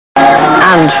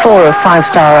And 4 of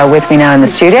 5 Star are with me now in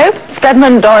the studio.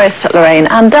 Stedman, Doris Lorraine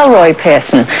and Delroy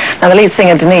Pearson. Now the lead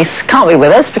singer Denise can't be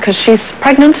with us because she's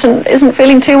pregnant and isn't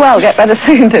feeling too well. Get better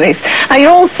soon, Denise. Now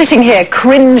you're all sitting here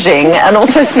cringing and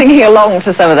also singing along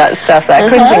to some of that stuff there,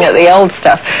 cringing at the old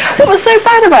stuff. What was so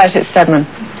bad about it, Stedman?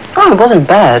 Oh, it wasn't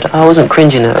bad. I wasn't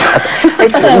cringing at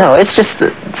it. No, it's just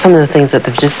some of the things that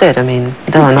they've just said. I mean,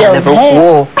 no, I never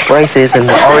wore braces and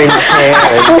the orange hair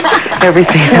and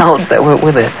everything else that went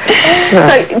with it. No.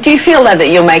 So, do you feel then that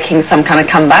you're making some kind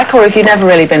of comeback, or have you never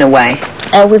really been away?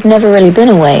 We've never really been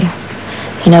away.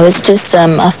 You know, it's just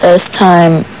our first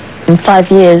time in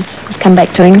 5 years we've come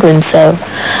back to England, so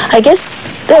I guess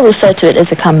they'll refer to it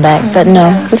as a comeback, but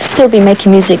no, we'll still be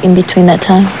making music in between that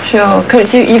time. Sure,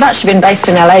 because you've actually been based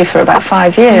in LA for about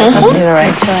 5 years, haven't you,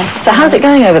 Lorraine? Right. So how's it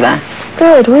going over there?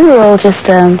 Good. We were all just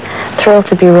thrilled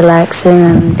to be relaxing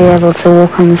and be able to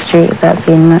walk on the street without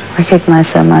being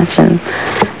recognized so much, and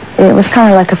it was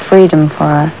kind of like a freedom for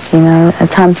us, you know, a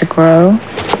time to grow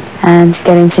and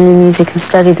get into new music and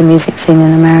study the music scene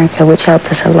in America, which helped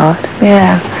us a lot.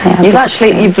 Yeah.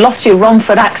 You've lost your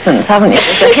Romford accent, haven't you?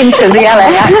 There's a hint of the LA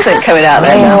accent coming out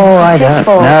there. Oh, I don't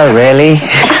know, really.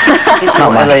 It's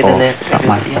not my fault. It's not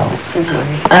my fault.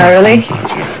 Oh, really?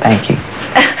 Thank you.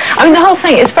 I mean, the whole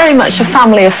thing, it's very much a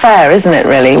family affair, isn't it,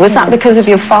 really? Was that because of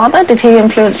your father? Did he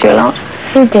influence you a lot?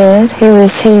 He did.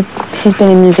 He's been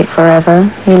in music forever,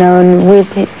 you know,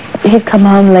 and he'd come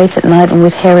home late at night and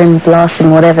we'd hear him blasting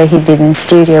whatever he did in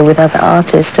studio with other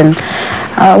artists, and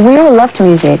we all loved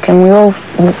music, and we all,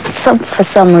 for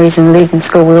some reason, leaving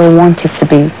school, we all wanted to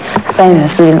be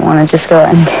famous. We didn't want to just go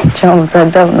out and get jobs. I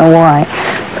don't know why,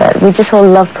 but we just all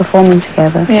loved performing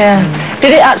together. Yeah.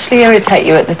 Did it actually irritate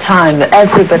you at the time that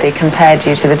everybody compared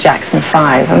you to the Jackson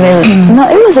 5? I mean, no,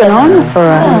 it was an honor for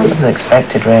us. It was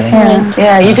expected, really.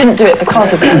 Yeah, you didn't do it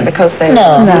because of them, because they...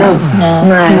 No.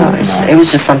 It was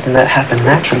just something that happened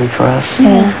naturally for us.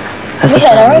 We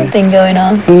had our own thing going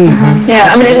on.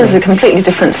 Yeah, I mean, it is a completely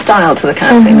different style to the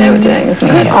kind of thing they were doing, isn't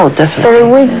it? Oh,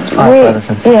 definitely.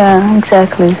 So yeah,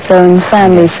 exactly. So in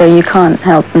family, so you can't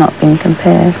help not being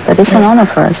compared. But it's an honor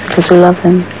for us because we love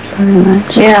them very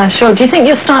much. Yeah, sure. Do you think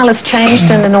your style has changed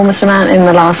an enormous amount in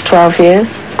the last 12 years?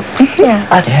 Yeah.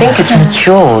 I think it's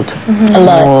matured A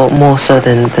lot. more so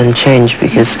than changed,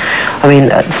 because, I mean,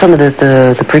 some of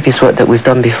the previous work that we've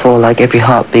done before, like Every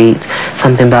Heartbeat,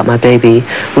 Something About My Baby,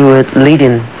 we were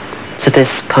leading to this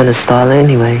kind of style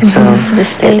anyway, so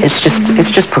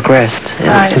it's just progressed,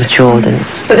 and it's matured, and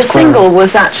But the single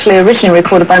was actually originally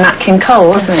recorded by Nat King Cole,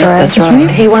 wasn't it? That's right.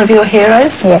 He one of your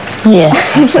heroes? Yes. Yeah.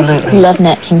 Absolutely. Love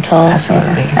Nat King Cole.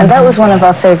 Absolutely. And that was one of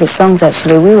our favorite songs,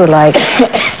 actually. We were like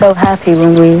so happy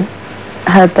when we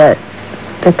heard that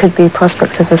there could be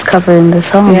prospects of us covering the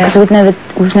song, because we've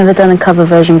never done a cover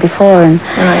version before, and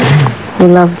we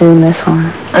love doing this one.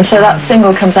 And so that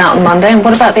single comes out on Monday. And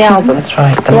what about the album? That's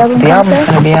right. The album's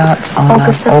going to be out on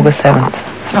August 7th.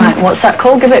 Right. What's that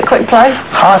called? Give it a quick play.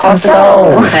 Heart and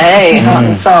Soul. Hey, Heart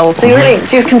and Soul. So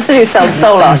do you consider yourselves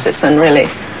soul artists then, really?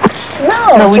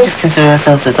 No, we just consider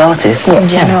ourselves as artists. In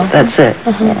general. That's it.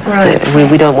 Right. So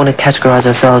we don't want to categorize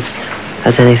ourselves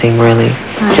as anything, really.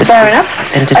 Just fair enough.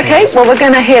 Okay, well, we're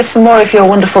going to hear some more of your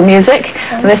wonderful music.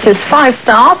 This is 5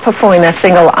 Star performing their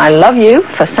single I Love You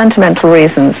for Sentimental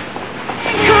Reasons.